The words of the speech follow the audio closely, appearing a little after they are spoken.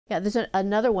Yeah, there's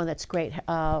another one that's great.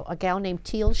 A gal named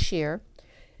Teal Shear.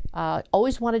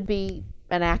 Always wanted to be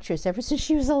an actress ever since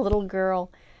she was a little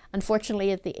girl.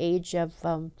 Unfortunately, at the age of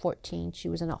 14, she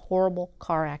was in a horrible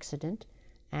car accident,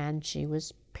 and she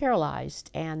was paralyzed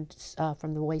and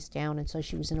from the waist down, and so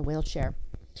she was in a wheelchair.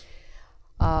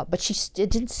 But it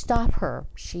didn't stop her.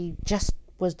 She just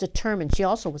was determined. She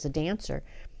also was a dancer.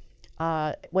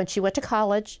 When she went to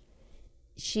college,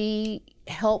 she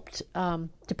helped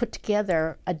to put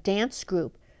together a dance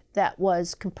group that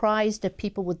was comprised of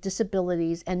people with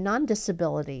disabilities and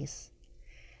non-disabilities.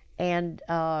 And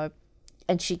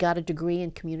she got a degree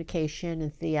in communication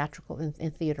and theatrical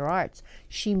and theater arts.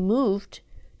 She moved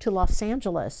to Los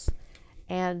Angeles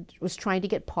and was trying to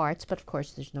get parts, but of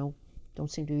course don't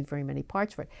seem to be very many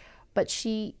parts for it. But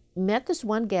she met this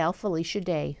one gal, Felicia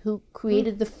Day, who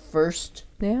created the first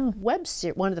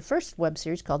one of the first web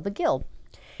series called The Guild.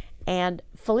 And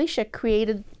Felicia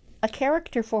created a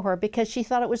character for her because she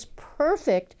thought it was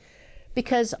perfect,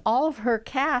 because all of her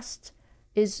cast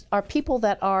are people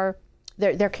that are,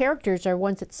 their characters are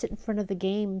ones that sit in front of the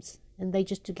games and they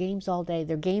just do games all day.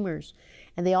 They're gamers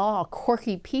and they all are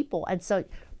quirky people. And so,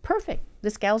 perfect.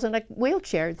 This gal's in a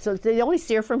wheelchair, so they only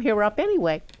see her from here up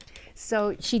anyway.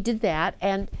 So she did that,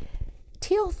 and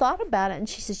Teal thought about it, and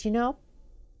she says, you know,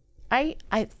 I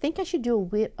think I should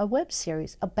do a web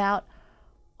series about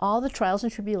all the trials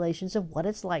and tribulations of what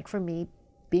it's like for me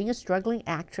being a struggling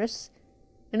actress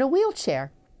in a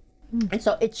wheelchair. And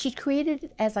so she created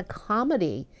it as a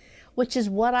comedy, which is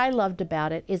what I loved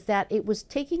about it, is that it was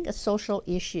taking a social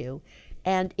issue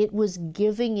and it was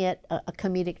giving it a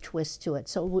comedic twist to it.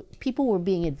 So people were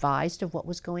being advised of what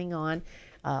was going on.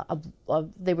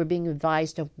 They were being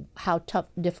advised of how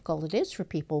difficult it is for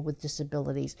people with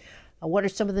disabilities. What are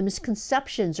some of the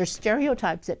misconceptions or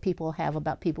stereotypes that people have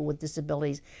about people with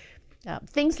disabilities?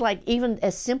 Things like even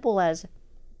as simple as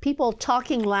people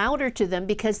talking louder to them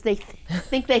because they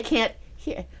think they can't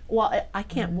hear. Well, I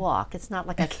can't walk. It's not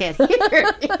like I can't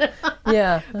hear. You know?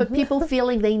 Yeah. But people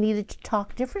feeling they needed to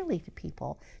talk differently to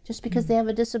people just because they have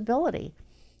a disability.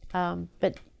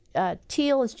 But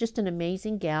Teal is just an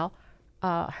amazing gal.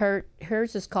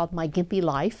 Hers is called My Gimpy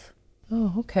Life.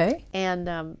 Oh, okay. And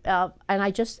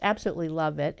I just absolutely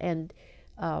love it. And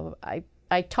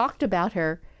I talked about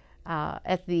her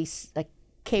at the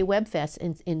K-Web Fest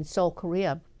in Seoul,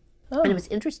 Korea. Oh. And it was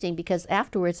interesting because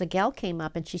afterwards a gal came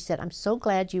up and she said, "I'm so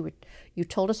glad you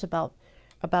told us about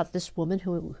this woman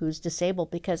who's disabled,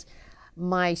 because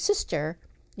my sister,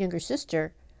 younger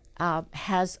sister,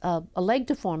 has a leg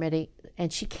deformity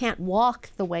and she can't walk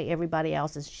the way everybody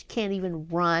else is. She can't even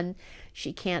run.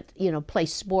 She can't, play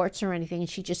sports or anything. And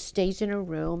she just stays in her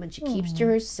room and she keeps to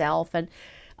herself, and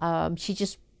she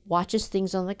just watches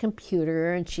things on the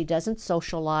computer and she doesn't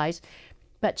socialize.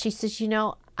 But she says,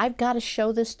 I've got to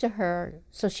show this to her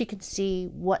so she can see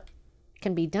what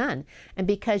can be done." And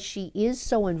because she is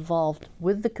so involved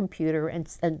with the computer and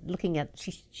looking at,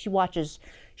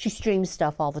 she streams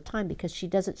stuff all the time, because she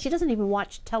doesn't even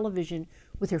watch television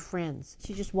with her friends.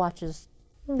 She just watches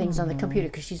things on the computer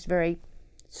because she's very,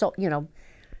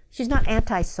 she's not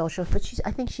antisocial, but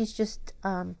I think she's just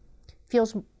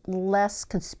feels less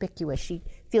conspicuous. She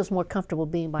feels more comfortable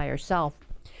being by herself.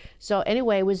 So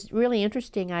anyway, it was really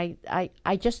interesting.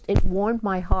 It warmed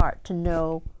my heart to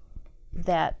know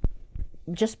that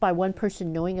just by one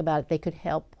person knowing about it, they could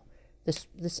help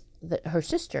her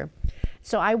sister.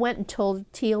 So I went and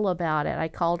told Teal about it. I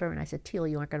called her and I said, "Teal,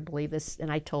 you aren't going to believe this."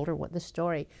 And I told her the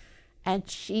story. And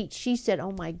she said,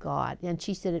 "Oh my God." And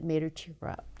she said it made her tear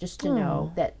up just to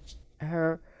know that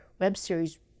her web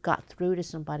series got through to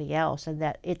somebody else and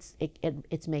that it's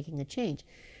making a change.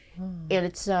 And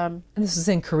it's and this is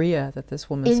in Korea that this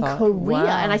woman saw it. In Korea.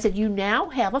 Wow. And I said, "You now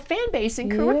have a fan base in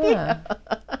Korea."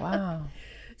 Yeah. Wow.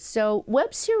 So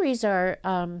web series are,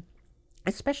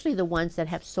 especially the ones that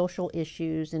have social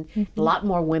issues, and a lot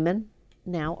more women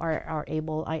now are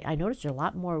able. I noticed there are a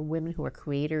lot more women who are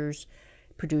creators,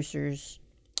 producers,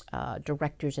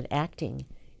 directors, and acting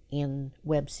in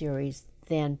web series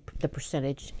than the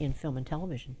percentage in film and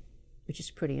television, which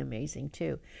is pretty amazing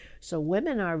too. So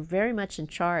women are very much in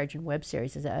charge in web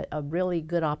series. It's a really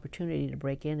good opportunity to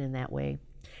break in that way.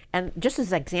 And just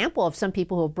as an example of some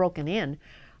people who have broken in,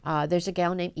 there's a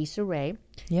gal named Issa Rae,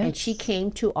 and she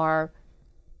came to our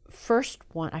first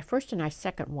and our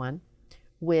second one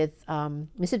with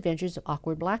Misadventures of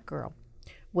Awkward Black Girl,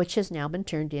 which has now been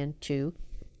turned into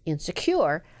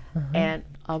Insecure, and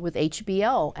with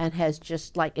HBO, and has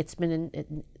just it's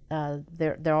been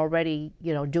they're already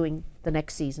doing the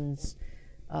next season's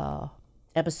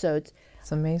episodes.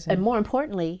 It's amazing. And more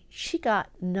importantly, she got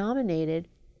nominated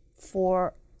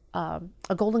for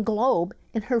a Golden Globe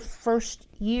in her first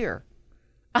year.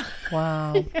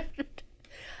 Wow.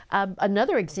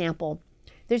 Another example,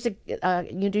 there's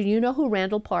do you know who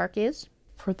Randall Park is?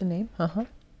 For the name? Uh-huh.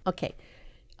 Okay.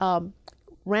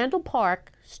 Randall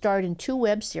Park starred in 2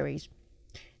 web series,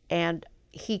 and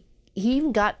he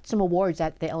even got some awards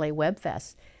at the LA Web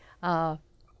Fest. And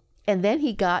then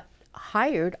he got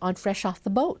hired on Fresh Off the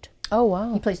Boat. Oh,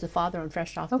 wow. He plays the father on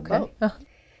Fresh Off the Okay. Boat.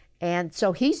 And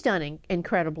so he's done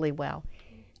incredibly well.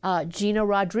 Gina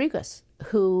Rodriguez,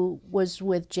 who was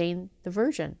with Jane the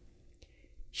Virgin,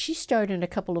 she starred in a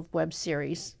couple of web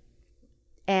series,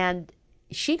 and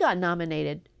she got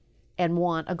nominated and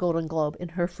won a Golden Globe in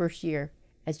her first year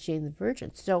as Jane the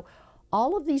Virgin. So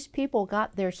all of these people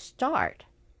got their start.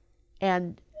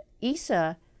 And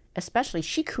Issa, especially,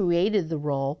 she created the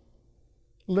role,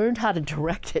 learned how to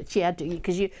direct it. She had to,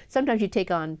 because sometimes you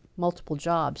take on multiple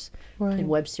jobs in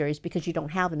web series because you don't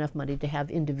have enough money to have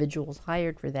individuals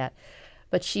hired for that.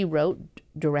 But she wrote,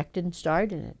 directed, and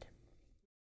starred in it.